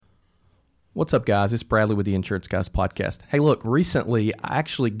What's up, guys? It's Bradley with the Insurance Guys Podcast. Hey, look, recently I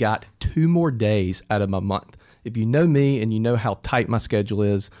actually got 2 more days out of my month. If you know me and you know how tight my schedule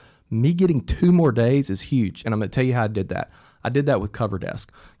is, me getting 2 more days is huge. And I'm going to tell you how I did that. I did that with CoverDesk.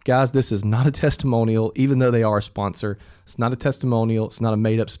 Guys, this is not a testimonial, even though they are a sponsor. It's not a testimonial. It's not a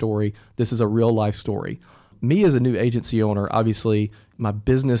made-up story. This is a real-life story. Me as a new agency owner, obviously, my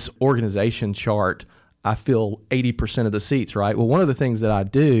business organization chart, I fill 80% of the seats, right? Well, one of the things that I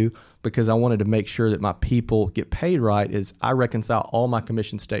do, because I wanted to make sure that my people get paid right, is I reconcile all my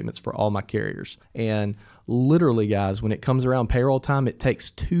commission statements for all my carriers. And literally, guys, when it comes around payroll time, it takes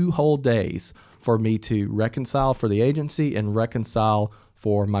 2 whole days for me to reconcile for the agency and reconcile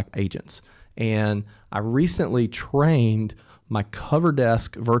for my agents. And I recently trained my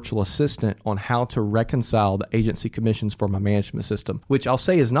CoverDesk virtual assistant on how to reconcile the agency commissions for my management system, which I'll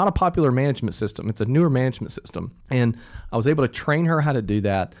say is not a popular management system. It's a newer management system. And I was able to train her how to do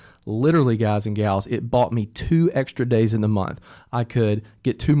that. Literally, guys and gals, it bought me 2 extra days in the month. I could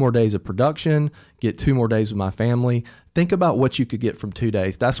get 2 more days of production, get 2 more days with my family. Think about what you could get from 2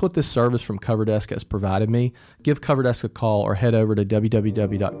 days. That's what this service from CoverDesk has provided me. Give CoverDesk a call or head over to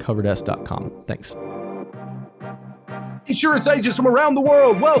www.coverdesk.com. Thanks. Insurance agents from around the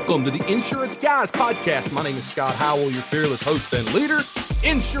world, welcome to the Insurance Guys Podcast. My name is Scott Howell, your fearless host and leader,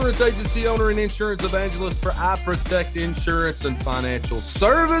 insurance agency owner and insurance evangelist for I Protect Insurance and Financial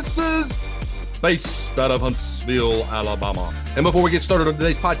Services, based out of Huntsville, Alabama. And before we get started on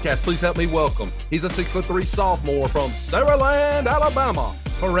today's podcast, please help me welcome. He's a 6'3" sophomore from Saraland, Alabama.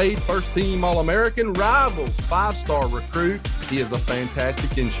 Parade first team All-American, Rivals 5-star recruit. He is a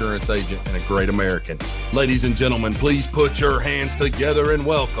fantastic insurance agent and a great American. Ladies and gentlemen, please put your hands together and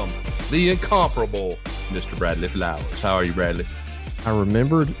welcome the incomparable Mr. Bradley Flowers. How are you, Bradley? I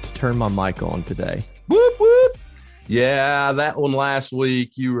remembered to turn my mic on today. Whoop, whoop. Yeah, that one last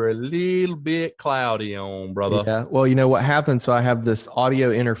week, you were a little bit cloudy on, brother. Yeah, well, you know what happened? So I have this audio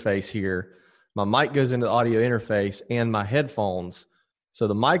interface here. My mic goes into the audio interface and my headphones. So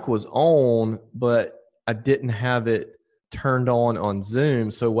the mic was on, but I didn't have it turned on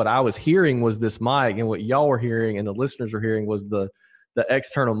Zoom. So what I was hearing was this mic, and what y'all were hearing and the listeners were hearing was the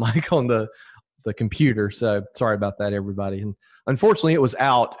external mic on the computer. So sorry about that, everybody. And unfortunately, it was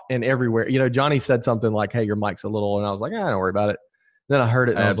out and everywhere. You know, Johnny said something like, "Hey, your mic's a little," and I was like, "Don't worry about it." And then I heard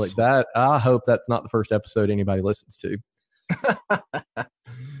it, and I was like, "That I hope that's not the first episode anybody listens to."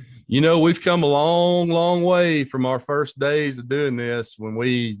 You know, we've come a long, long way from our first days of doing this when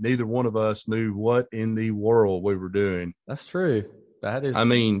neither one of us knew what in the world we were doing. That's true. That is. I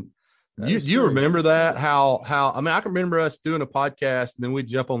mean, you remember that? How I mean, I can remember us doing a podcast and then we'd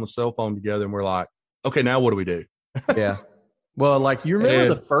jump on the cell phone together and we're like, okay, now what do we do? Yeah. Well, like you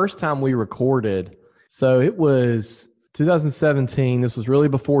remember the first time we recorded. So it was 2017. This was really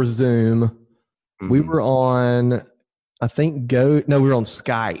before Zoom. Mm-hmm. We were on, I think we were on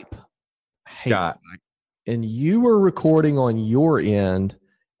Skype. Scott. And you were recording on your end,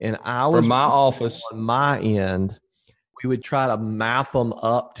 and I was from my office on my end. We would try to map them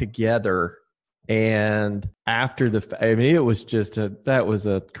up together. And after it was just that was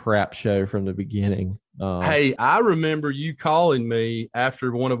a crap show from the beginning. Hey, I remember you calling me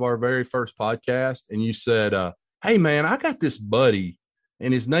after one of our very first podcasts, and you said, hey, man, I got this buddy,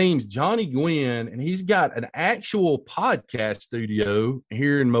 and his name's Johnny Gwynn, and he's got an actual podcast studio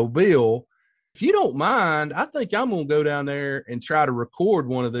here in Mobile. If you don't mind, I think I'm going to go down there and try to record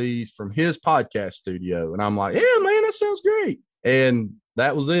one of these from his podcast studio. And I'm like, yeah, man, that sounds great. And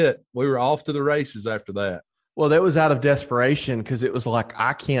that was it. We were off to the races after that. Well, that was out of desperation because it was like,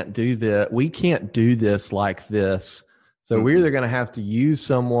 I can't do this. We can't do this like this. So we're either going to have to use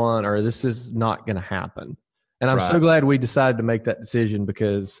someone or this is not going to happen. And I'm so glad we decided to make that decision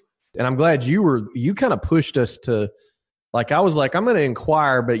and I'm glad you kind of pushed us to, like, I was like, I'm going to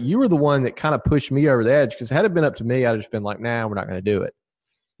inquire, but you were the one that kind of pushed me over the edge because had it been up to me, I'd have just been like, nah, we're not going to do it.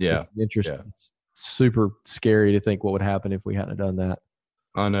 Yeah. Interesting. Yeah. It's super scary to think what would happen if we hadn't done that.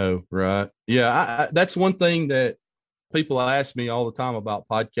 I know. Right. Yeah. That's one thing that people ask me all the time about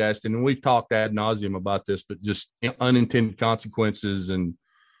podcasting. And we've talked ad nauseum about this, but just unintended consequences and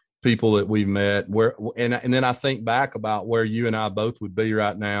people that we've met and then I think back about where you and I both would be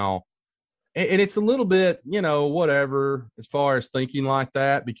right now. And it's a little bit, whatever, as far as thinking like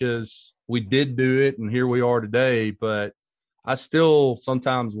that, because we did do it and here we are today. But I still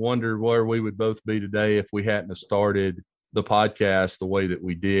sometimes wonder where we would both be today if we hadn't have started the podcast the way that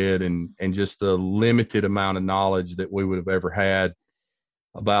we did and just the limited amount of knowledge that we would have ever had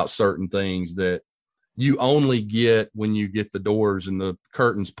about certain things that you only get when you get the doors and the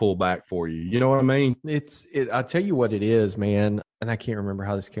curtains pull back for you. You know what I mean? I'll tell you what it is, man. And I can't remember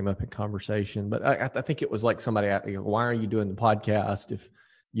how this came up in conversation, but I think it was like somebody, why are you doing the podcast if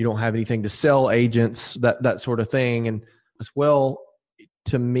you don't have anything to sell agents, that sort of thing. And as well,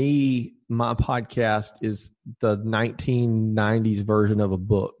 to me, my podcast is the 1990s version of a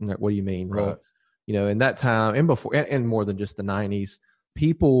book. What do you mean? Right. Well, in that time and before, and more than just the 90s,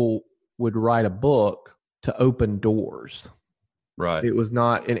 people would write a book to open doors. Right. It was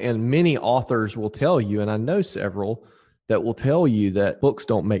not, and many authors will tell you, and I know several that will tell you that books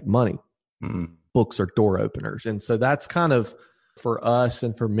don't make money. Mm. Books are door openers. And so that's kind of, for us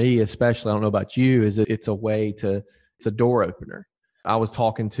and for me especially, I don't know about you, is it's a door opener. I was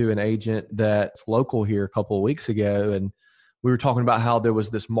talking to an agent that's local here a couple of weeks ago, and we were talking about how there was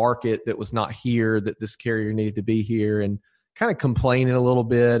this market that was not here, that this carrier needed to be here, and kind of complaining a little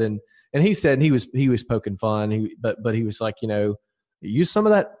bit. And he said, and he was poking fun, but he was like, use some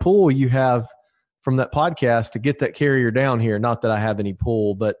of that pull you have from that podcast to get that carrier down here. Not that I have any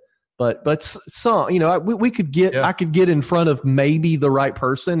pull, but some, we could get, I could get in front of maybe the right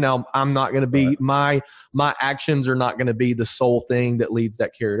person. Now I'm not going to be, my actions are not going to be the sole thing that leads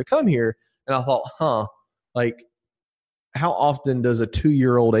that carrier to come here. And I thought, like, how often does a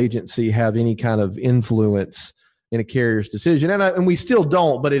 2-year-old agency have any kind of influence in a carrier's decision? And we still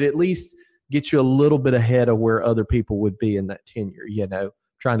don't, but it at least gets you a little bit ahead of where other people would be in that tenure,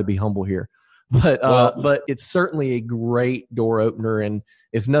 trying to be humble here. But it's certainly a great door opener, and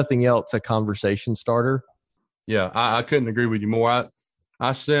if nothing else, a conversation starter. Yeah, I couldn't agree with you more.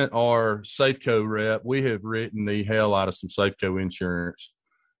 I sent our Safeco rep. We have written the hell out of some Safeco insurance.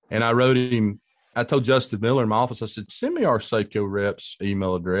 And I wrote him, I told Justin Miller in my office, I said, send me our Safeco rep's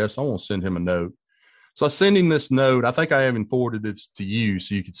email address. I want to send him a note. So I sent him this note. I think I even forwarded this to you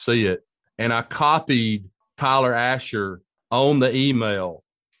so you could see it. And I copied Tyler Asher on the email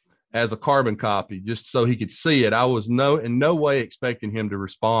as a carbon copy, just so he could see it. I was in no way expecting him to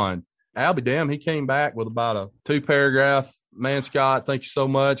respond. I'll be damned, he came back with about a 2-paragraph, man, Scott, thank you so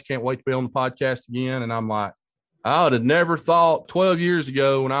much. Can't wait to be on the podcast again. And I'm like, I would have never thought 12 years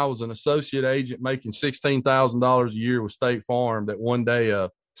ago when I was an associate agent making $16,000 a year with State Farm that one day a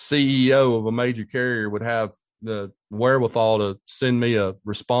CEO of a major carrier would have the wherewithal to send me a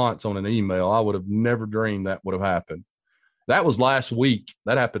response on an email. I would have never dreamed that would have happened. That was last week.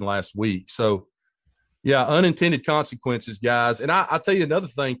 That happened last week. So, yeah, unintended consequences, guys. And I'll tell you another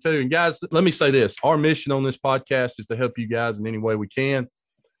thing, too. And, guys, let me say this. Our mission on this podcast is to help you guys in any way we can.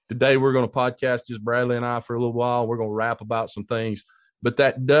 Today, we're going to podcast just Bradley and I for a little while. We're going to rap about some things. But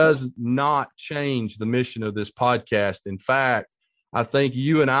that does not change the mission of this podcast. In fact, I think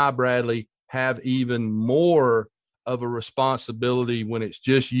you and I, Bradley, have even more of a responsibility when it's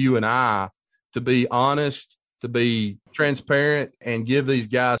just you and I to be honest, to be transparent, and give these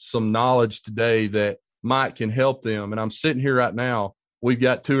guys some knowledge today that might can help them. And I'm sitting here right now. We've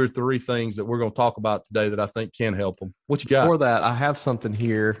got 2 or 3 things that we're going to talk about today that I think can help them. What you got? Before that, I have something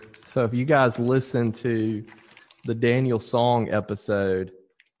here. So if you guys listen to the Daniel Song episode,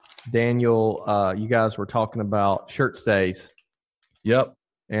 Daniel, you guys were talking about shirt stays. Yep.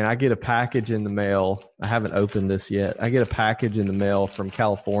 And I get a package in the mail. I haven't opened this yet. I get a package in the mail from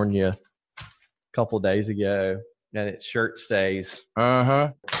California a couple of days ago, and it's shirt stays.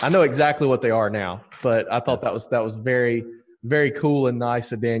 Uh-huh. I know exactly what they are now, but I thought that was very, very cool and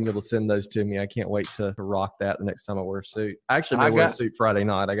nice of Daniel to send those to me. I can't wait to rock that the next time I wear a suit. I actually may wear a suit Friday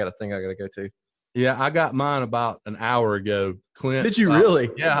night. I got a thing I got to go to. Yeah, I got mine about an hour ago. Clint. Did you really?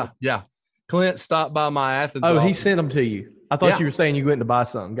 Yeah. Clint stopped by my Athens. Oh, office. He sent them to you. I thought you were saying you went to buy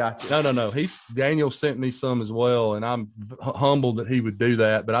something. Gotcha. No. Daniel sent me some as well, and I'm humbled that he would do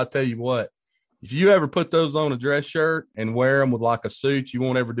that. But I tell you what, if you ever put those on a dress shirt and wear them with like a suit, you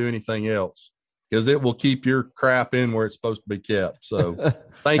won't ever do anything else because it will keep your crap in where it's supposed to be kept. So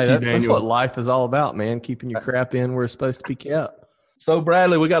thank you, Daniel. That's what life is all about, man, keeping your crap in where it's supposed to be kept. So,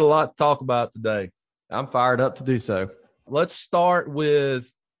 Bradley, we got a lot to talk about today. I'm fired up to do so. Let's start with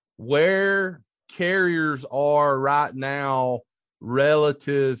where carriers are right now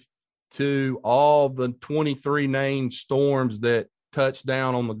relative to all the 23 named storms that touched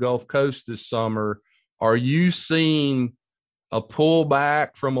down on the Gulf Coast this summer. Are you seeing a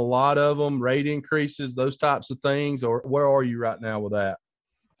pullback from a lot of them, rate increases, those types of things, or where are you right now with that?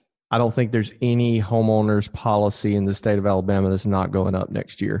 I don't think there's any homeowners policy in the state of Alabama that's not going up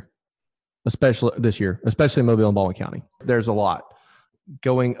next year, especially this year, especially in Mobile and Baldwin County. There's a lot.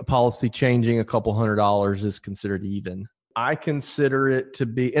 Going policy changing a couple $100 is considered even. I consider it to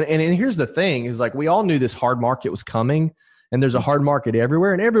be, and here's the thing is like, we all knew this hard market was coming. and there's a hard market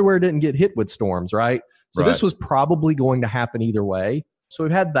everywhere, and everywhere didn't get hit with storms, right? So this was probably going to happen either way. So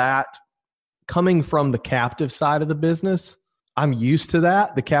we've had that. Coming from the captive side of the business, I'm used to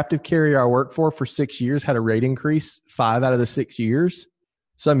that. The captive carrier I worked for 6 years had a rate increase 5 out of the 6 years.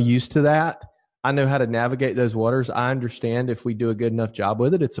 So I'm used to that. I know how to navigate those waters. I understand if we do a good enough job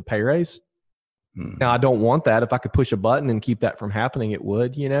with it, it's a pay raise. Now, I don't want that. If I could push a button and keep that from happening, it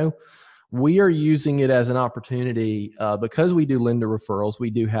would, We are using it as an opportunity because we do lender referrals. We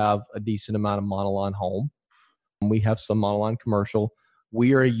do have a decent amount of monoline home. We have some monoline commercial.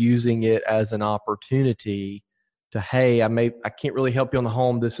 We are using it as an opportunity to, hey, I can't really help you on the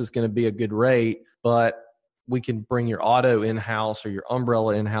home. This is going to be a good rate, but we can bring your auto in-house or your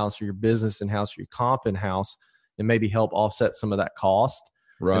umbrella in-house or your business in-house or your comp in-house and maybe help offset some of that cost.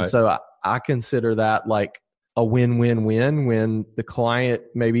 Right. And so I consider that like a win-win-win when the client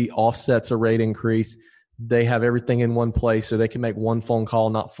maybe offsets a rate increase. They have everything in one place so they can make one phone call,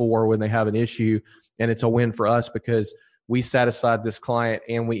 not 4 when they have an issue. And it's a win for us because we satisfied this client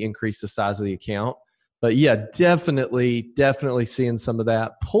and we increased the size of the account. But yeah, definitely seeing some of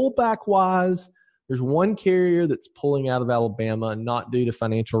that. Pullback wise, there's one carrier that's pulling out of Alabama, not due to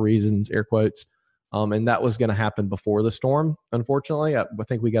financial reasons, air quotes. And that was going to happen before the storm, unfortunately. I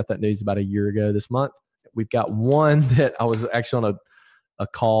think we got that news about a year ago this month. We've got one that I was actually on a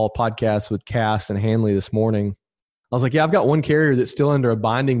call podcast with Cass and Hanley this morning. I was like, yeah, I've got one carrier that's still under a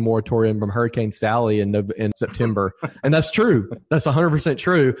binding moratorium from Hurricane Sally in September. And that's true. That's 100%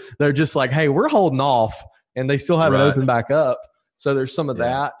 true. They're just like, hey, we're holding off, and they still haven't opened back up. So there's some of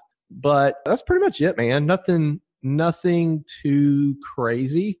that. But that's pretty much it, man. Nothing too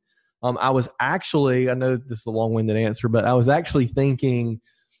crazy. I was actually, I know this is a long-winded answer, but I was actually thinking,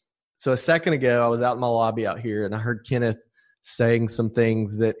 so a second ago, I was out in my lobby out here, and I heard Kenneth saying some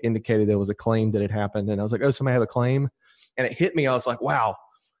things that indicated there was a claim that had happened. And I was like, oh, somebody have a claim? And it hit me. I was like, wow,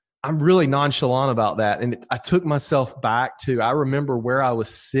 I'm really nonchalant about that. And I took myself back to, I remember where I was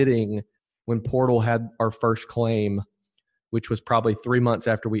sitting when Portal had our first claim, which was probably 3 months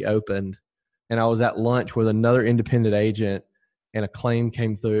after we opened. And I was at lunch with another independent agent, and a claim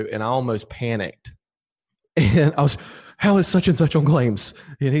came through, and I almost panicked. And I was, how is such and such on claims?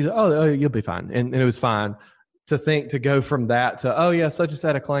 And he's like, oh, you'll be fine. And it was fine. To go from that to, oh yeah, such and such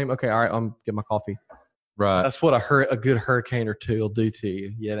had a claim. Okay, all right, I'm get my coffee. Right. That's what a good hurricane or two will do to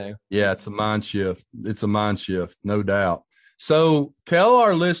you, Yeah, it's a mind shift. No doubt. So tell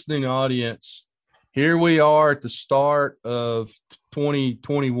our listening audience, here we are at the start of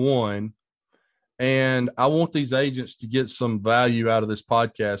 2021, and I want these agents to get some value out of this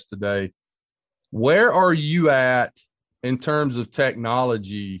podcast today. Where are you at in terms of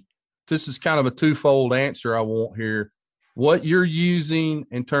technology? This is kind of a twofold answer I want here. What you're using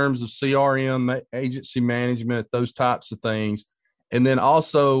in terms of CRM, agency management, those types of things. And then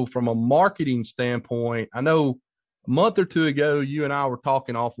also from a marketing standpoint, I know a month or two ago, you and I were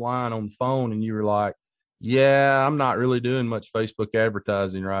talking offline on the phone, and you were like, yeah, I'm not really doing much Facebook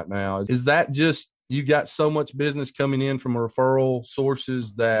advertising right now. Is that just you got so much business coming in from referral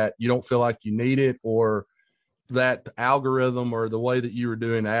sources that you don't feel like you need it, or that algorithm or the way that you were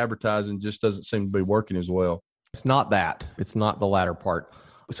doing advertising just doesn't seem to be working as well? It's not that. It's not the latter part.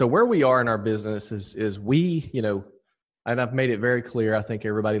 So where we are in our business is we, and I've made it very clear, I think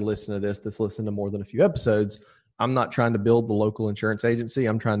everybody listening to this that's listened to more than a few episodes, I'm not trying to build the local insurance agency.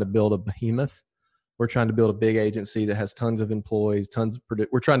 I'm trying to build a behemoth. We're trying to build a big agency that has tons of employees,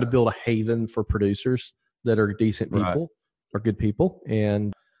 we're trying to build a haven for producers that are decent people or good people.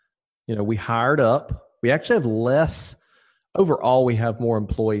 And, we hired up. We actually have less. Overall, we have more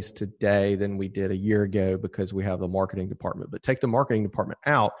employees today than we did a year ago because we have a marketing department. But take the marketing department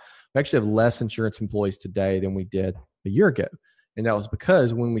out, we actually have less insurance employees today than we did a year ago. And that was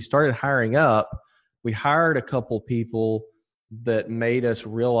because when we started hiring up, we hired a couple people that made us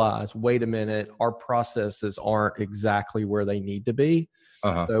realize, wait a minute, our processes aren't exactly where they need to be.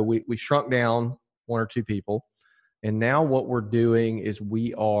 So we shrunk down 1 or 2 people. And now what we're doing is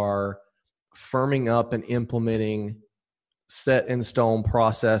we are firming up and implementing set in stone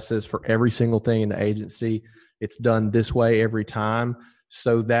processes for every single thing in the agency. It's done this way every time,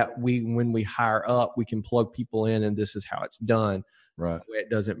 so that when we hire up, we can plug people in, and this is how it's done. Right. That way it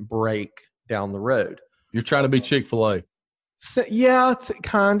doesn't break down the road. You're trying to be Chick-fil-A. So, yeah, it's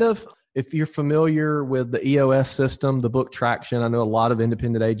kind of. If you're familiar with the EOS system, the book Traction, I know a lot of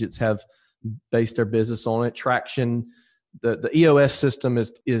independent agents have based their business on it. Traction, the EOS system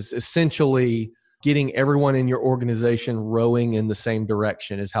is essentially getting everyone in your organization rowing in the same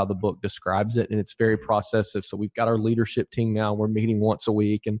direction is how the book describes it. And it's very processive. So we've got our leadership team now. We're meeting once a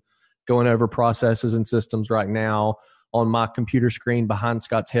week and going over processes and systems right now. on my computer screen behind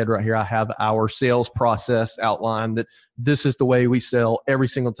Scott's head right here, I have our sales process outlined that this is the way we sell every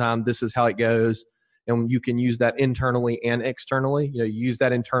single time. This is how it goes. And you can use that internally and externally. You use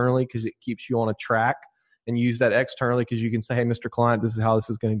that internally because it keeps you on a track, and use that externally because you can say, hey, Mr. Client, this is how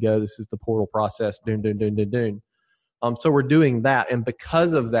this is going to go. This is the portal process. So we're doing that. And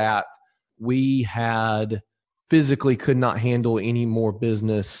because of that, we physically could not handle any more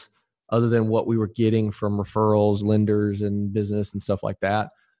business other than what we were getting from referrals, lenders, and business and stuff like that.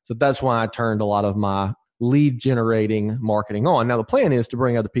 So that's why I turned a lot of my lead generating marketing on. Now the plan is to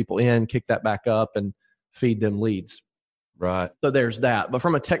bring other people in, kick that back up, and feed them leads. Right. So there's that. But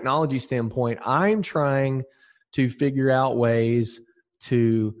from a technology standpoint, I'm trying to figure out ways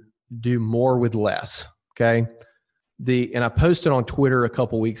to do more with less. Okay. And I posted on Twitter a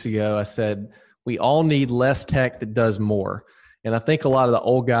couple weeks ago, I said, we all need less tech that does more. And I think a lot of the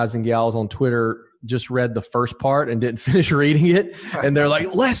old guys and gals on Twitter just read the first part and didn't finish reading it. And they're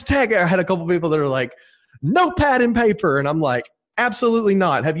like, less tech. I had a couple people that are like, no pad and paper. And I'm like, absolutely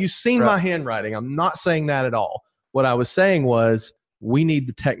not. Have you seen my handwriting? I'm not saying that at all. What I was saying was we need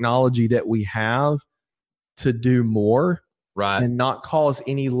the technology that we have to do more, right, and not cause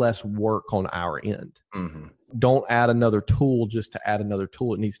any less work on our end. Mm-hmm. Don't add another tool just to add another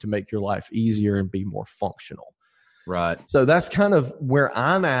tool. It needs to make your life easier and be more functional. Right. So that's kind of where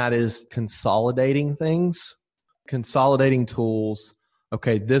I'm at, is consolidating things, consolidating tools.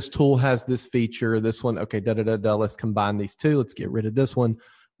 Okay, this tool has this feature, this one, okay, let's combine these two. Let's get rid of this one.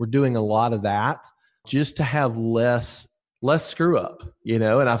 We're doing a lot of that just to have less screw up, and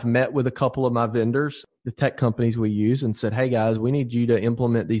I've met with a couple of my vendors, the tech companies we use, and said, hey guys, we need you to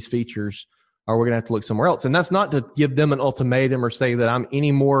implement these features or we're going to have to look somewhere else. And that's not to give them an ultimatum or say that I'm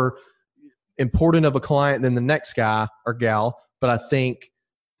any more important of a client than the next guy or gal. But I think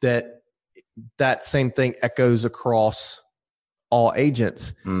that same thing echoes across all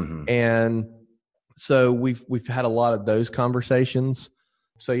agents. Mm-hmm. And so we've had a lot of those conversations.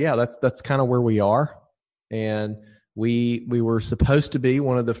 So yeah, that's kind of where we are. And we were supposed to be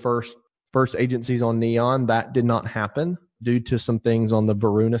one of the first agencies on Neon. That did not happen due to some things on the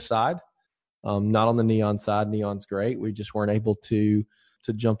Varuna side. Not on the Neon side. Neon's great. We just weren't able to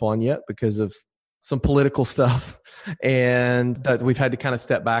jump on yet because of some political stuff, and that we've had to kind of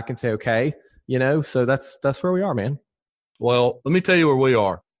step back and say, okay, so that's where we are, man. Well, let me tell you where we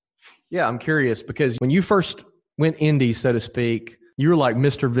are. Yeah, I'm curious because when you first went indie, so to speak, you were like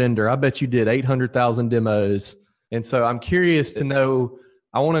Mr. Vendor. I bet you did 800,000 demos. And so I'm curious to know,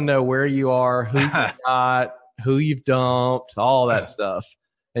 I want to know where you are, who you've got, who you've dumped, all that stuff.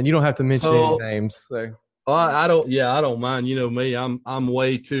 And you don't have to mention any names. So. I don't mind. You know me, I'm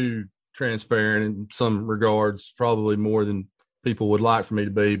way too transparent in some regards, probably more than people would like for me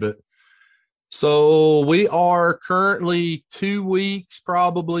to be. But so we are currently 2 weeks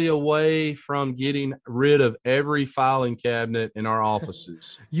probably away from getting rid of every filing cabinet in our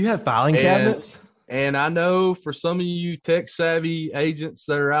offices. You have filing cabinets? And I know for some of you tech savvy agents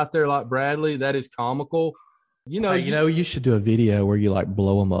that are out there like Bradley, that is comical. You should do a video where you like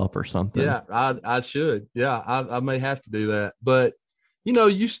blow them up or something. Yeah, I should. Yeah, I may have to do that. But, you're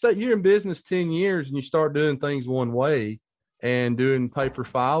in business 10 years and you start doing things one way and doing paper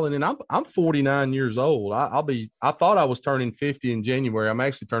filing. And I'm 49 years old. I thought I was turning 50 in January. I'm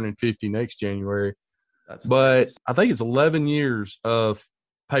actually turning 50 next January. But I think it's 11 years of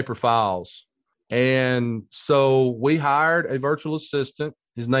paper files. And so we hired a virtual assistant.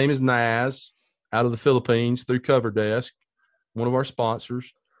 His name is Naz, out of the Philippines through CoverDesk, one of our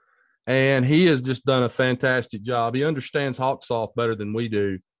sponsors. And he has just done a fantastic job. He understands HawkSoft better than we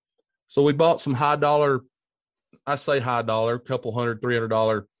do. So we bought some high dollar, a couple $100,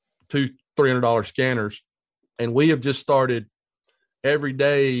 $300, $300 scanners. And we have just started every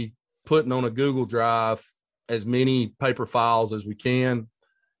day putting on a Google Drive as many paper files as we can.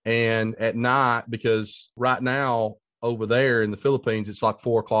 And at night, because right now over there in the Philippines, it's like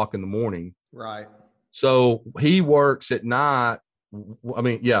 4:00 in the morning. Right. So he works at night.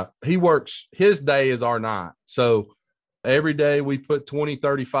 He works, his day is our night. So every day we put 20,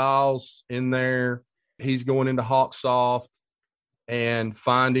 30 files in there. He's going into HawkSoft and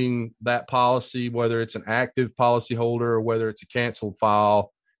finding that policy, whether it's an active policy holder or whether it's a canceled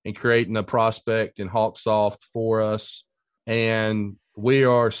file, and creating a prospect in HawkSoft for us. And we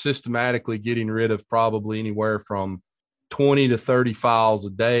are systematically getting rid of probably anywhere from 20 to 30 files a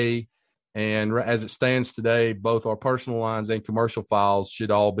day. And as it stands today, both our personal lines and commercial files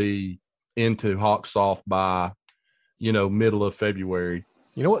should all be into HawkSoft by, middle of February.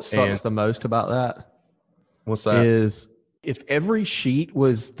 You know what sucks the most about that? What's that? Is if every sheet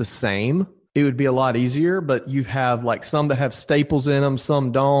was the same, it would be a lot easier, but you have like some that have staples in them,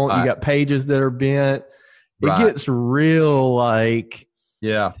 some don't. Right. You got pages that are bent. It Right. gets real like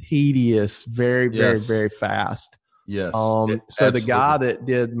Yeah. tedious very, very, Yes. very fast. Yes. So the guy that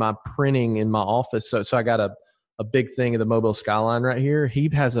did my printing in my office, so I got a big thing of the Mobile Skyline right here. He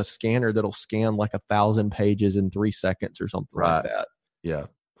has a scanner that'll scan like 1,000 pages in 3 seconds or something like that. Yeah.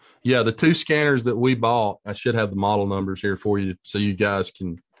 Yeah. The 2 scanners that we bought, I should have the model numbers here for you so you guys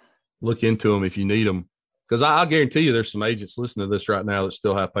can look into them if you need them. Because I'll guarantee you there's some agents listening to this right now that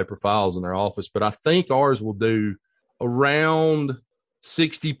still have paper files in their office. But I think ours will do around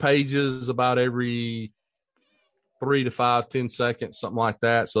 60 pages about every 3 to 5, 10 seconds, something like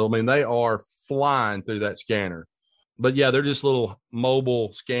that. So, I mean, they are flying through that scanner. But, yeah, they're just little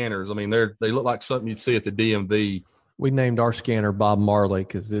mobile scanners. I mean, they look like something you'd see at the DMV. We named our scanner Bob Marley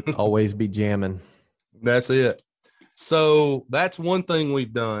because it always be jamming. That's it. So that's one thing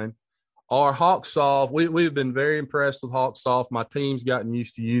we've done. Our HawkSoft, we've been very impressed with HawkSoft. My team's gotten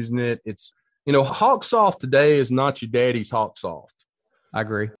used to using it. It's, HawkSoft today is not your daddy's HawkSoft. I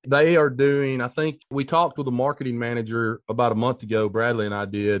agree. They are doing, I think we talked with a marketing manager about a month ago, Bradley and I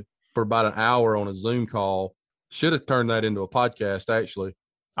did, for about an hour on a Zoom call. Should have turned that into a podcast, actually.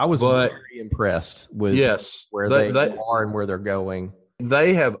 I was very impressed with where they are and where they're going.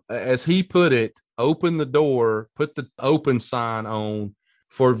 They have, as he put it, opened the door, put the open sign on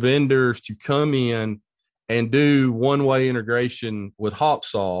for vendors to come in and do one-way integration with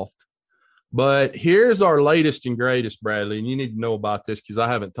HawkSoft. But here's our latest and greatest, Bradley, and you need to know about this because I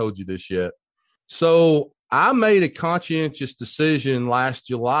haven't told you this yet. So I made a conscientious decision last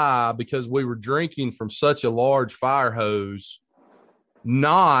July because we were drinking from such a large fire hose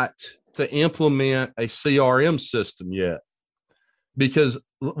not to implement a CRM system yet, because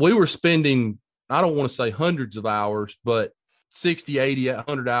we were spending, I don't want to say hundreds of hours, but 60, 80,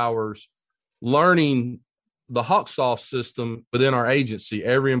 100 hours learning the HawkSoft system within our agency.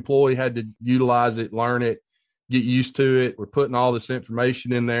 Every employee had to utilize it, learn it, get used to it. We're putting all this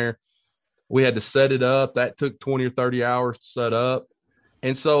information in there. We had to set it up. That took 20 or 30 hours to set up.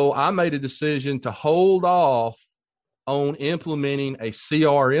 And so I made a decision to hold off on implementing a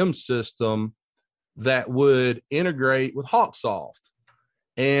CRM system that would integrate with HawkSoft.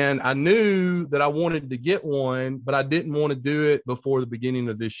 And I knew that I wanted to get one, but I didn't want to do it before the beginning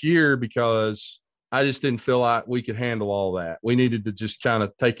of this year because I just didn't feel like we could handle all that. We needed to just kind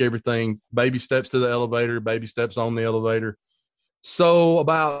of take everything, baby steps to the elevator, baby steps on the elevator. So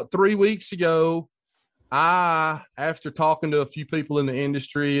about 3 weeks ago, after talking to a few people in the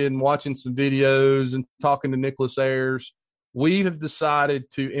industry and watching some videos and talking to Nicholas Ayers, we have decided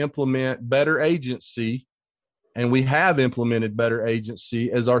to implement Better Agency, and we have implemented Better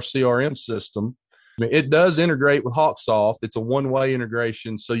Agency as our CRM system. It does integrate with HawkSoft. It's a one-way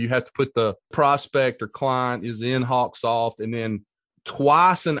integration, so you have to put the prospect or client is in HawkSoft, and then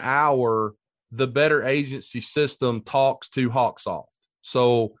twice an hour, the Better Agency system talks to HawkSoft.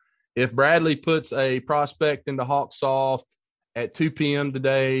 So if Bradley puts a prospect into HawkSoft at 2 p.m.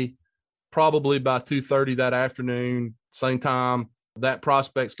 today, probably by 2:30 that afternoon, same time, that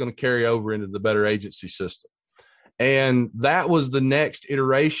prospect's going to carry over into the Better Agency system. And that was the next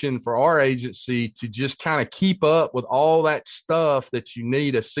iteration for our agency to just kind of keep up with all that stuff that you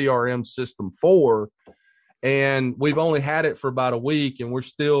need a CRM system for. And we've only had it for about a week, and we're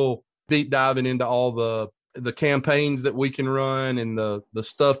still deep diving into all the campaigns that we can run and the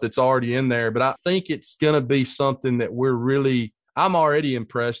stuff that's already in there. But I think it's going to be something that I'm already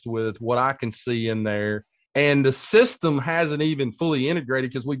impressed with what I can see in there. And the system hasn't even fully integrated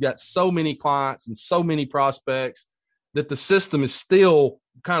because we've got so many clients and so many prospects that the system is still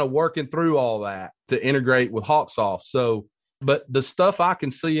kind of working through all that to integrate with HawkSoft. So, but the stuff I can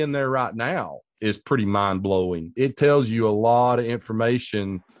see in there right now is pretty mind-blowing. It tells you a lot of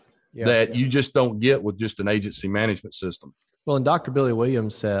information that you just don't get with just an agency management system. Well, and Dr. Billy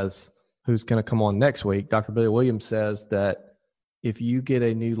Williams says, who's going to come on next week, Dr. Billy Williams says that if you get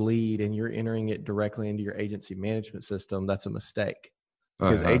a new lead and you're entering it directly into your agency management system, that's a mistake,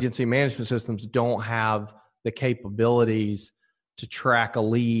 because agency management systems don't have the capabilities to track a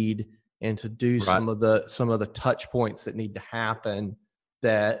lead and to do some of the touch points that need to happen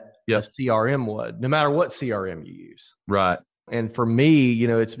that a CRM would, no matter what CRM you use. Right. And for me,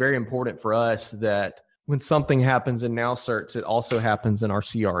 it's very important for us that when something happens in NowCerts, it also happens in our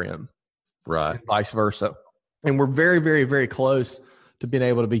CRM. Right. And vice versa. And we're very, very, very close to being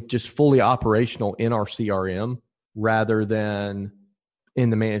able to be just fully operational in our CRM rather than in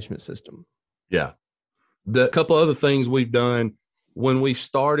the management system. Yeah. The couple other things we've done, when we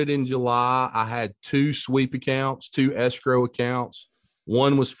started in July, I had 2 sweep accounts, 2 escrow accounts.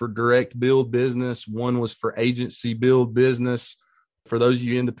 One was for direct build business. One was for agency build business. For those of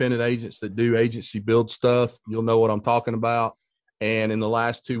you independent agents that do agency build stuff, you'll know what I'm talking about. And in the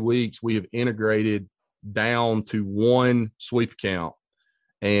last 2 weeks, we have integrated down to one sweep account.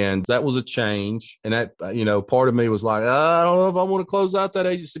 And that was a change. And that, part of me was like, I don't know if I want to close out that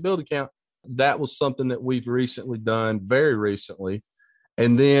agency build account. That was something that we've recently done, very recently.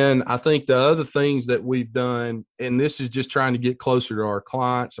 And then I think the other things that we've done, and this is just trying to get closer to our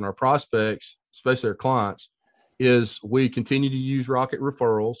clients and our prospects, especially our clients, is we continue to use Rocket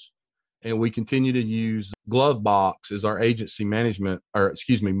Referrals, and we continue to use Glovebox as our agency management,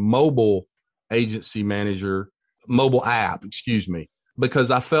 mobile agency manager, mobile app, because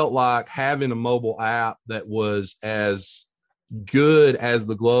I felt like having a mobile app that was as good as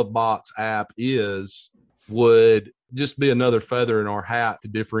the Glovebox app would just be another feather in our hat to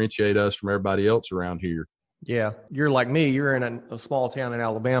differentiate us from everybody else around here. Yeah. You're like me. You're in a small town in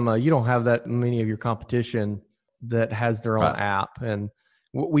Alabama. You don't have that many of your competition that has their own app. And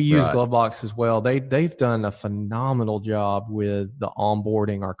we use Glovebox as well. They've done a phenomenal job with the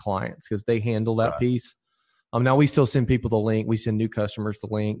onboarding our clients because they handle that piece. Now we still send people the link. We send new customers the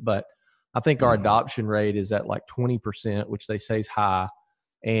link, but I think our adoption rate is at like 20%, which they say is high.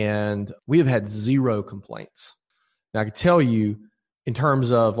 And we have had 0 complaints. Now I can tell you in terms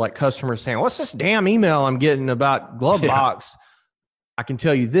of like customers saying, what's this damn email I'm getting about Glovebox? I can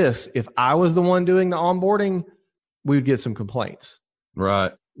tell you this, if I was the one doing the onboarding, we would get some complaints.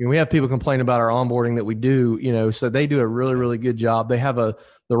 Right. We have people complain about our onboarding that we do, so they do a really, really good job. They have the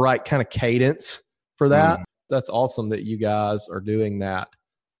right kind of cadence for that. That's awesome that you guys are doing that.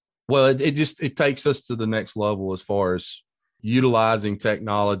 Well, it takes us to the next level as far as utilizing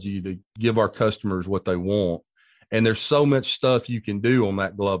technology to give our customers what they want. And there's so much stuff you can do on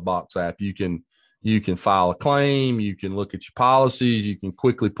that Glovebox app. You can file a claim, you can look at your policies, you can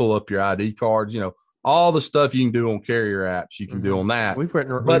quickly pull up your ID cards, all the stuff you can do on carrier apps, you can do on that.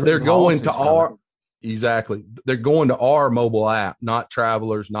 They're going to our mobile app, not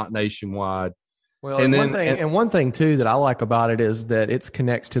Travelers, not Nationwide. Well, and one thing too that I like about it is that it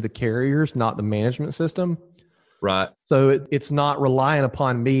connects to the carriers, not the management system. Right. So it's not relying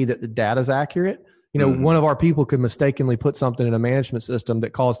upon me that the data is accurate. One of our people could mistakenly put something in a management system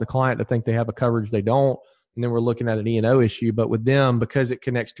that caused the client to think they have a coverage they don't. And then we're looking at an E&O issue. But with them, because it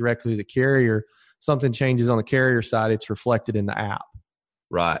connects directly to the carrier, something changes on the carrier side, it's reflected in the app.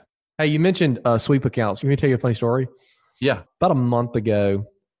 Right. Hey, you mentioned sweep accounts. Can you tell you a funny story? Yeah. About a month ago.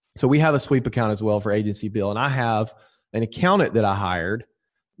 So we have a sweep account as well for agency bill. And I have an accountant that I hired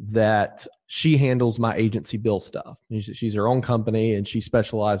that she handles my agency bill stuff. She's her own company and she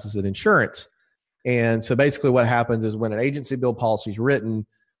specializes in insurance. And so basically what happens is when an agency bill policy is written,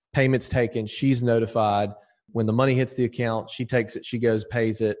 payments taken, she's notified. When the money hits the account, she takes it, she goes,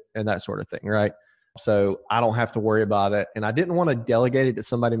 pays it, and that sort of thing, right? So I don't have to worry about it. And I didn't want to delegate it to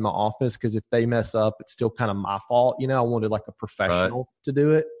somebody in my office because if they mess up, it's still kind of my fault. I wanted like a professional to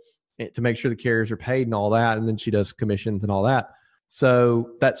do it to make sure the carriers are paid and all that. And then she does commissions and all that.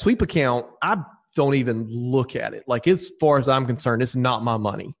 So that sweep account, I don't even look at it. Like as far as I'm concerned, it's not my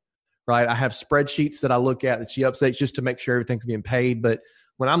money. Right. I have spreadsheets that I look at that she updates just to make sure everything's being paid. But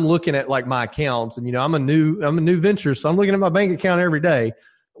when I'm looking at like my accounts and, I'm a new venture, so I'm looking at my bank account every day.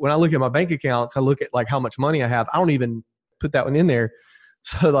 When I look at my bank accounts, I look at like how much money I have. I don't even put that one in there.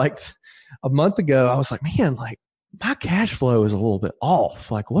 So like a month ago, I was like, man, like my cash flow is a little bit off.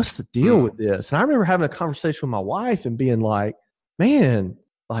 Like, what's the deal with this? And I remember having a conversation with my wife and being like, man,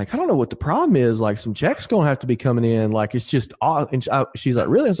 like, I don't know what the problem is. Like some checks going to have to be coming in. Like, it's just off. And she's like,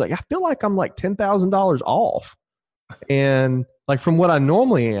 really? I was like, I feel like I'm like $10,000 off. And like from what I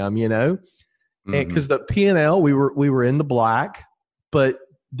normally am, and cause the P&L, we were in the black, but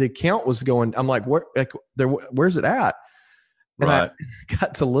the account was going, I'm like, where's it at? And I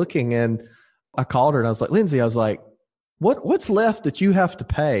got to looking and I called her and I was like, Lindsay, I was like, what's left that you have to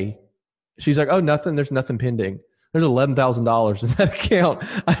pay? She's like, oh, nothing. There's nothing pending. There's $11,000 in that account.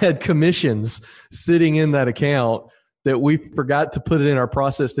 I had commissions sitting in that account that we forgot to put it in our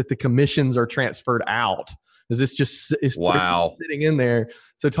process that the commissions are transferred out. Is this just sitting in there?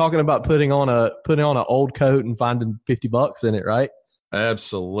 So talking about putting on an old coat and finding $50 in it, right?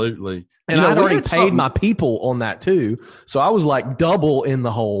 Absolutely. And I'd already paid my people on that too. So I was like double in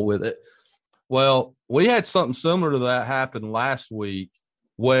the hole with it. Well, we had something similar to that happen last week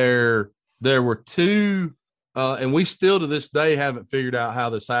where there were two and we still to this day haven't figured out how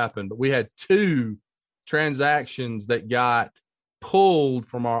this happened, but we had 2 transactions that got pulled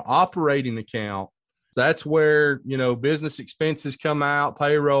from our operating account. That's where, business expenses come out,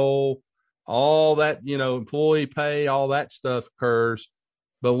 payroll, all that, employee pay, all that stuff occurs.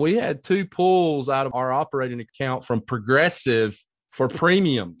 but we had 2 pulls out of our operating account from Progressive for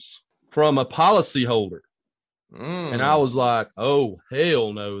premiums from a policyholder. And I was like, oh,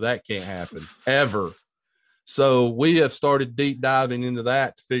 hell no, that can't happen ever. So we have started deep diving into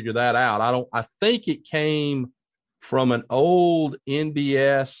that to figure that out. I think it came from an old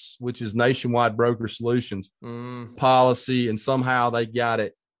NBS, which is Nationwide Broker Solutions policy, and somehow they got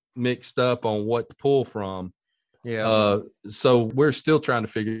it mixed up on what to pull from. Yeah. So we're still trying to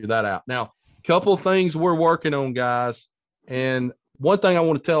figure that out. Now, a couple of things we're working on, guys. And one thing I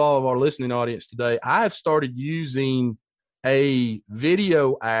want to tell all of our listening audience today, I have started using a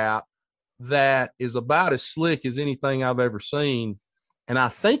video app that is about as slick as anything I've ever seen. And I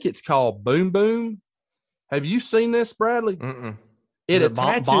think it's called Boom Boom. Have you seen this, Bradley? It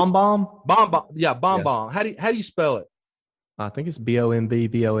attaches Bomb. Yeah, Bomb. How do you spell it? I think it's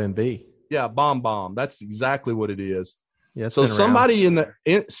BOMB. Yeah, Bomb. That's exactly what it is. Yeah. So somebody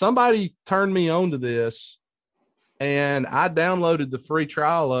somebody turned me on to this, and I downloaded the free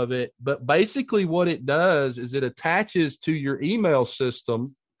trial of it. But basically, what it does is it attaches to your email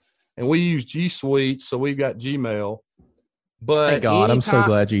system, and we use G Suite, so we've got Gmail. But thank God, I'm so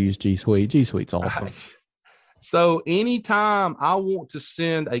glad you use G Suite. G Suite's awesome. So anytime I want to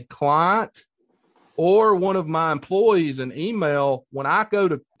send a client or one of my employees an email, when I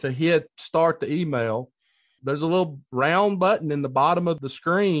go to hit start the email, there's a little round button in the bottom of the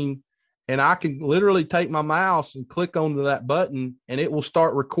screen, and I can literally take my mouse and click onto that button, and it will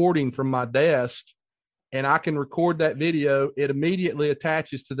start recording from my desk, and I can record that video. It immediately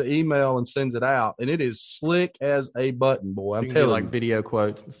attaches to the email and sends it out, and it is slick as a button, boy. I'm telling you. Like video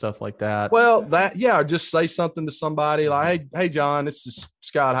quotes and stuff like that. Well, just say something to somebody like, hey, John, this is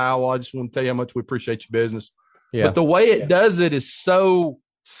Scott Howell. I just want to tell you how much we appreciate your business. Yeah. But the way it does it is so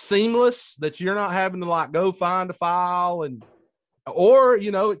seamless that you're not having to like go find a file or,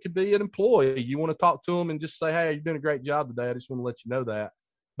 it could be an employee. You want to talk to them and just say, hey, you're doing a great job today. I just want to let you know that.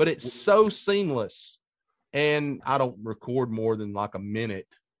 But it's so seamless. And I don't record more than like a minute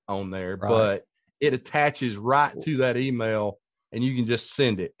on there, right. But it attaches right to that email and you can just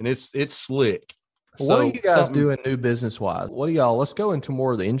send it. And it's slick. Well, what are you guys doing new business wise? Let's go into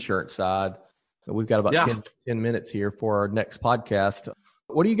more of the insurance side. We've got about 10 minutes here for our next podcast.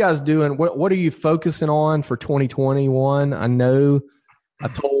 What are you guys doing? What are you focusing on for 2021? I know I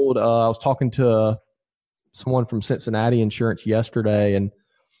was talking to someone from Cincinnati Insurance yesterday, and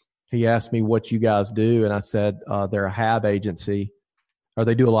he asked me what you guys do. And I said, they're a HAB agency, or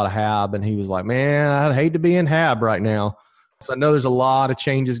they do a lot of HAB. And he was like, man, I'd hate to be in HAB right now. So I know there's a lot of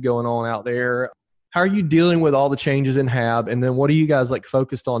changes going on out there. How are you dealing with all the changes in HAB? And then what are you guys like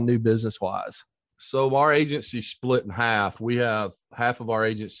focused on new business wise? So our agency's split in half. We have half of our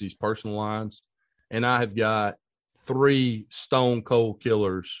agency's personal lines, and I have got 3 stone cold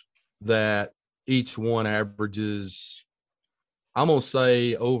killers that each one averages, I'm going to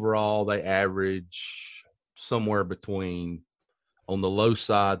say overall they average somewhere between, on the low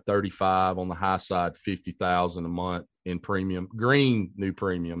side, 35, on the high side, 50,000 a month in premium. Green new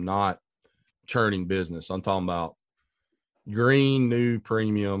premium, not churning business. I'm talking about green new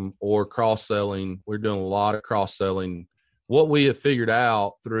premium or cross-selling. We're doing a lot of cross-selling. What we have figured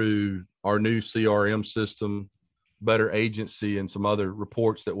out through our new CRM system, Better Agency, and some other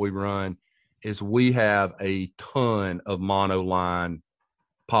reports that we run is we have a ton of monoline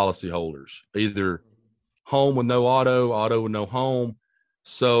policyholders, either home with no auto with no home.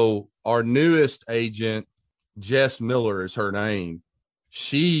 So our newest agent, Jess Miller is her name.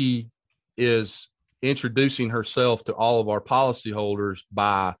 She is introducing herself to all of our policyholders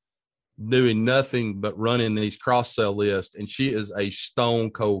by doing nothing but running these cross-sell lists, and she is a stone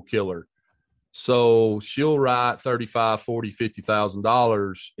cold killer. So she'll write $35,000, $40,000,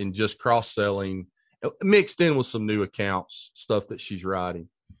 $50,000 in just cross-selling, mixed in with some new accounts, stuff that she's writing.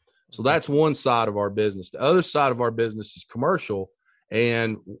 So that's one side of our business. The other side of our business is commercial,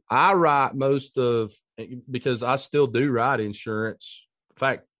 and I write because I still do write insurance. In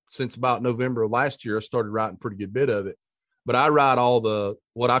fact, since about November of last year, I started writing a pretty good bit of it. But I write all the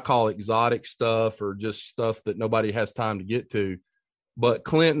what I call exotic stuff, or just stuff that nobody has time to get to. But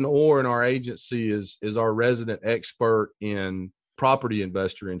Clinton Orr in our agency is our resident expert in property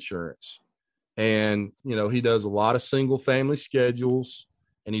investor insurance. And, he does a lot of single family schedules,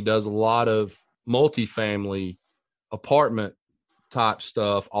 and he does a lot of multifamily apartment type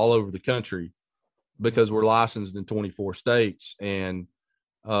stuff all over the country because we're licensed in 24 states. And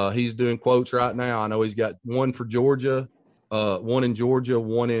he's doing quotes right now. I know he's got one for Georgia, one in Georgia,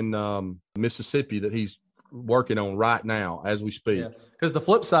 one in Mississippi that he's working on right now as we speak. Because the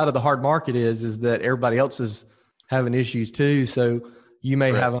flip side of the hard market is that everybody else is having issues too. So you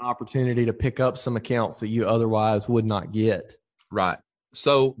may Correct. have an opportunity to pick up some accounts that you otherwise would not get. Right.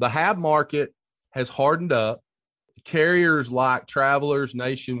 So the HAB market has hardened up. Carriers like Travelers,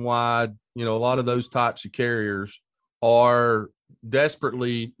 Nationwide, a lot of those types of carriers are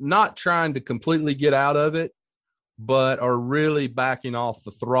desperately not trying to completely get out of it, but are really backing off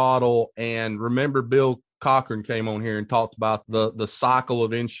the throttle. And remember, Bill Cochran came on here and talked about the cycle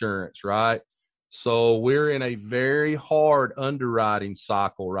of insurance, right? So we're in a very hard underwriting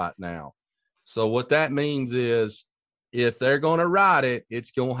cycle right now. So what that means is if they're going to write it,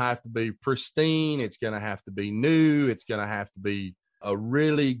 it's going to have to be pristine. It's going to have to be new. It's going to have to be a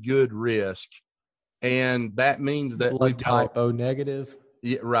really good risk. And that means that we've got O negative.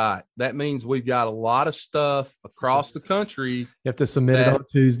 Yeah, right. That means we've got a lot of stuff across the country. You have to submit it on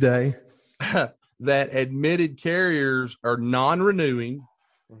Tuesday. That admitted carriers are non-renewing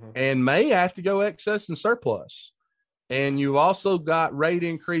and may have to go excess and surplus. And you've also got rate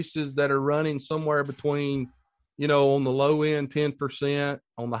increases that are running somewhere between, on the low end, 10%,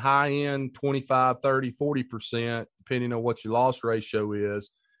 on the high end, 25, 30, 40%, depending on what your loss ratio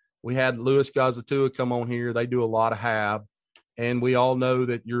is. We had Louis Gazatua come on here. They do a lot of HAB. And we all know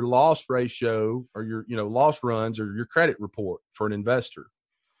that your loss ratio or your, loss runs or your credit report for an investor.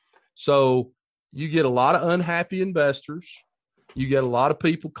 So you get a lot of unhappy investors. You get a lot of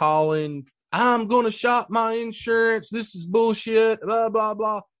people calling, I'm going to shop my insurance. This is bullshit, blah, blah,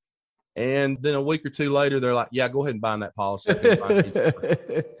 blah. And then a week or two later, they're like, yeah, go ahead and bind that policy.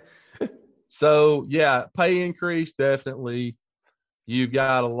 So, yeah, pay increase, definitely. You've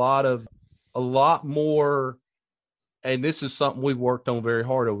got a lot more, and this is something we've worked on very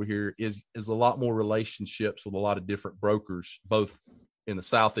hard over here, is a lot more relationships with a lot of different brokers, both in the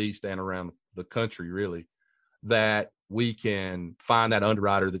Southeast and around the country, really, that we can find that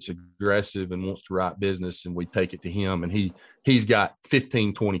underwriter that's aggressive and wants to write business, and we take it to him. And he's got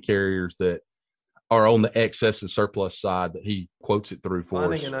 15, 20 carriers that are on the excess and surplus side that he quotes it through for us.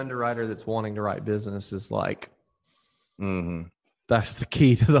 Finding an underwriter that's wanting to write business is like, that's the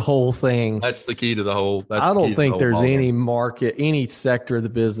key to the whole thing. That's the key to the whole. I don't think there's any market, any sector of the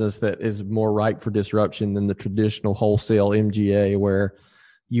business that is more ripe for disruption than the traditional wholesale MGA, where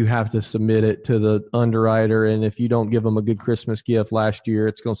you have to submit it to the underwriter. And if you don't give them a good Christmas gift last year,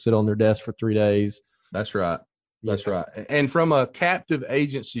 it's going to sit on their desk for 3 days. That's right. That's right. And from a captive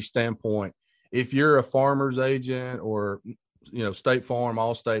agency standpoint, if you're a Farmers agent or, State Farm,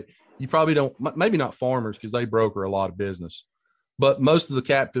 Allstate, you probably don't, maybe not Farmers because they broker a lot of business, but most of the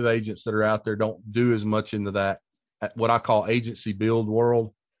captive agents that are out there don't do as much into that, what I call agency build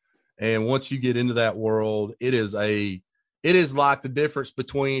world. And once you get into that world, it is like the difference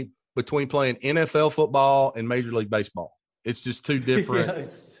between playing NFL football and Major League Baseball. It's just too different.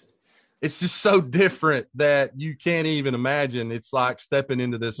 Yes. It's just so different that you can't even imagine. It's like stepping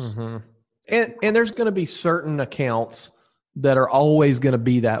into this. Mm-hmm. And there's going to be certain accounts that are always going to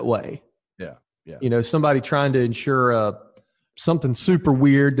be that way. Yeah. Yeah. Somebody trying to insure something super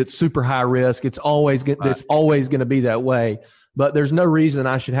weird that's super high risk. It's always going to be that way. But there's no reason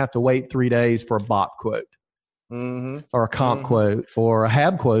I should have to wait 3 days for a BOP quote. Or a comp quote or a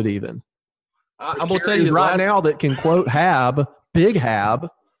HAB quote even. I'm going to tell you right now that can quote HAB, big HAB,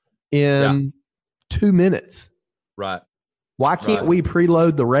 in 2 minutes. Right. Why can't we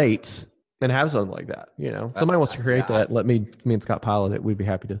preload the rates and have something like that? Somebody wants to create that. Let me and Scott pilot it. We'd be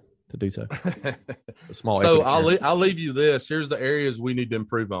happy to do so. So I'll leave you this. Here's the areas we need to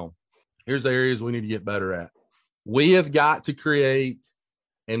improve on. Here's the areas we need to get better at. We have got to create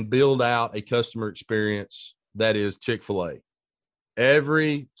and build out a customer experience that is Chick-fil-A.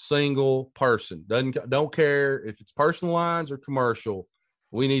 Every single person, don't care if it's personal lines or commercial,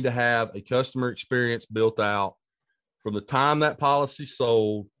 we need to have a customer experience built out from the time that policy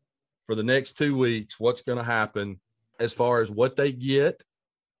sold for the next 2 weeks. What's going to happen as far as what they get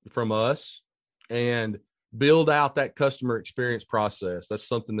from us, and build out that customer experience process. That's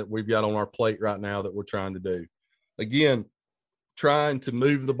something that we've got on our plate right now that we're trying to do. Again, trying to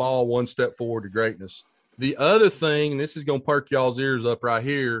move the ball one step forward to greatness. The other thing, and this is going to perk y'all's ears up right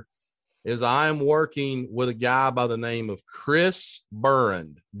here, is I'm working with a guy by the name of Chris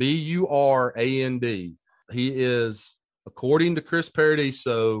Burand, Burand. He is, according to Chris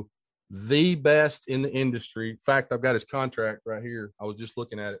Paradiso, the best in the industry. In fact, I've got his contract right here. I was just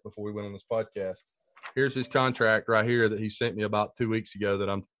looking at it before we went on this podcast. Here's his contract right here that he sent me about 2 weeks ago that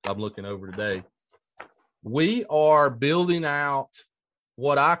I'm looking over today. We are building out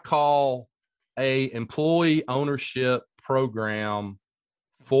what I call a employee ownership program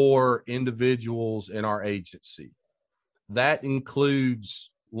for individuals in our agency. That includes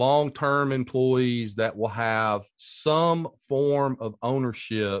long-term employees that will have some form of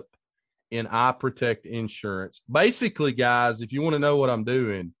ownership in iProtect Insurance. Basically, guys, if you want to know what I'm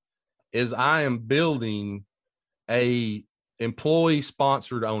doing, is I am building a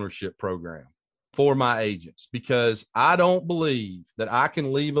employee-sponsored ownership program for my agents, because I don't believe that I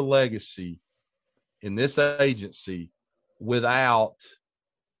can leave a legacy in this agency without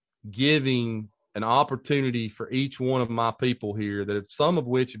giving an opportunity for each one of my people here, that some of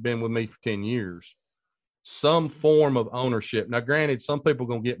which have been with me for 10 years, some form of ownership. Now, granted, some people are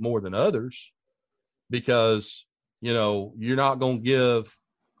going to get more than others, because, you're not going to give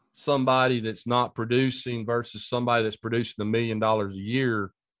somebody that's not producing versus somebody that's producing $1 million a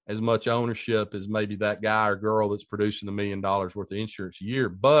year as much ownership as maybe that guy or girl that's producing $1 million worth of insurance a year.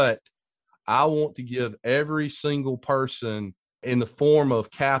 But I want to give every single person in the form of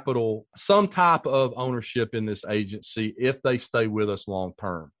capital some type of ownership in this agency if they stay with us long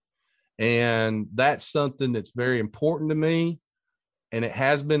term. And that's something that's very important to me. And it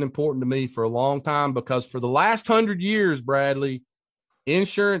has been important to me for a long time, because for the last 100 years, Bradley,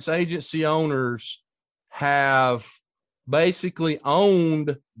 insurance agency owners have basically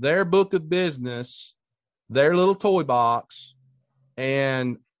owned their book of business, their little toy box.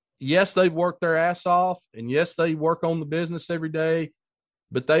 And yes, they've worked their ass off, and yes, they work on the business every day,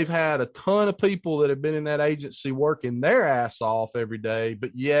 but they've had a ton of people that have been in that agency working their ass off every day.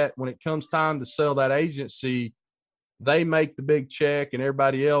 But yet, when it comes time to sell that agency, they make the big check and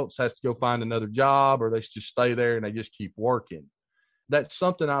everybody else has to go find another job, or they just stay there and they just keep working. That's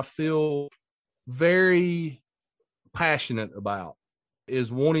something I feel very passionate about,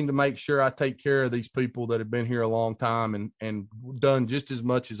 is wanting to make sure I take care of these people that have been here a long time and done just as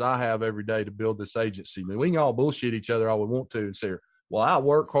much as I have every day to build this agency. I mean, we can all bullshit each other all we want to and say, well, I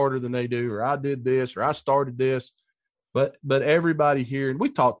work harder than they do, or I did this, or I started this. But everybody here, and we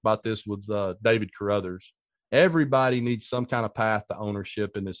talked about this with David Carruthers, everybody needs some kind of path to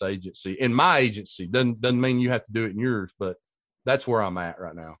ownership in this agency. In my agency, doesn't mean you have to do it in yours, but that's where I'm at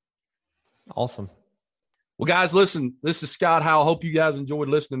right now. Awesome. Well, guys, listen, this is Scott Howell. Hope you guys enjoyed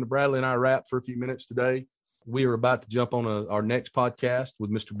listening to Bradley and I rap for a few minutes today. We are about to jump on our next podcast with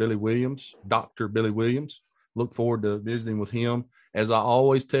Mr. Billy Williams, Dr. Billy Williams. Look forward to visiting with him. As I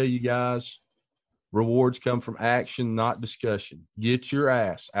always tell you guys, rewards come from action, not discussion. Get your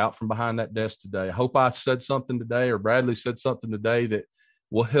ass out from behind that desk today. I hope I said something today, or Bradley said something today, that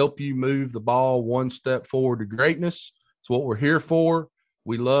will help you move the ball one step forward to greatness. It's what we're here for.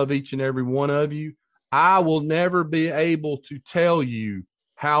 We love each and every one of you. I will never be able to tell you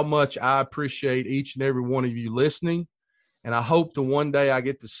how much I appreciate each and every one of you listening. And I hope that one day I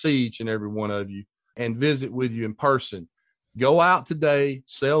get to see each and every one of you and visit with you in person. Go out today,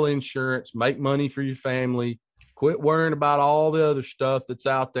 sell insurance, make money for your family. Quit worrying about all the other stuff that's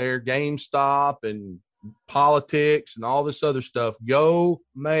out there, GameStop and politics and all this other stuff. Go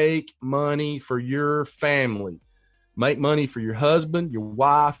make money for your family. Make money for your husband, your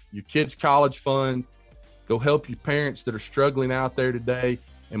wife, your kids' college fund. Go help your parents that are struggling out there today,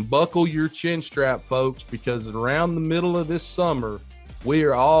 and buckle your chin strap, folks, because around the middle of this summer, we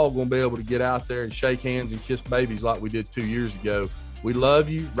are all going to be able to get out there and shake hands and kiss babies like we did 2 years ago. We love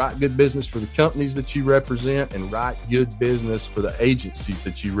you. Write good business for the companies that you represent, and write good business for the agencies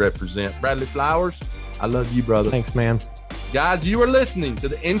that you represent. Bradley Flowers, I love you, brother. Thanks, man. Guys, you are listening to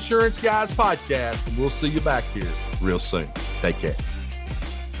the Insurance Guys podcast, and we'll see you back here real soon. Take care.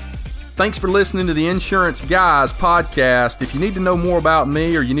 Thanks for listening to the Insurance Guys podcast. If you need to know more about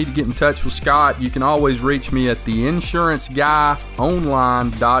me, or you need to get in touch with Scott, you can always reach me at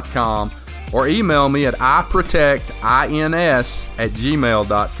theinsuranceguyonline.com, or email me at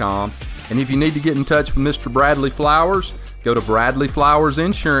iprotectins@gmail.com. And if you need to get in touch with Mr. Bradley Flowers, go to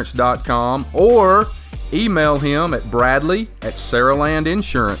bradleyflowersinsurance.com, or email him at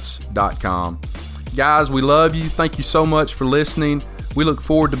bradley@saralandinsurance.com. Guys, we love you. Thank you so much for listening. We look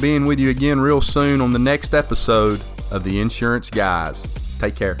forward to being with you again real soon on the next episode of the Insurance Guys.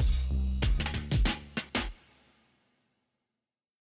 Take care.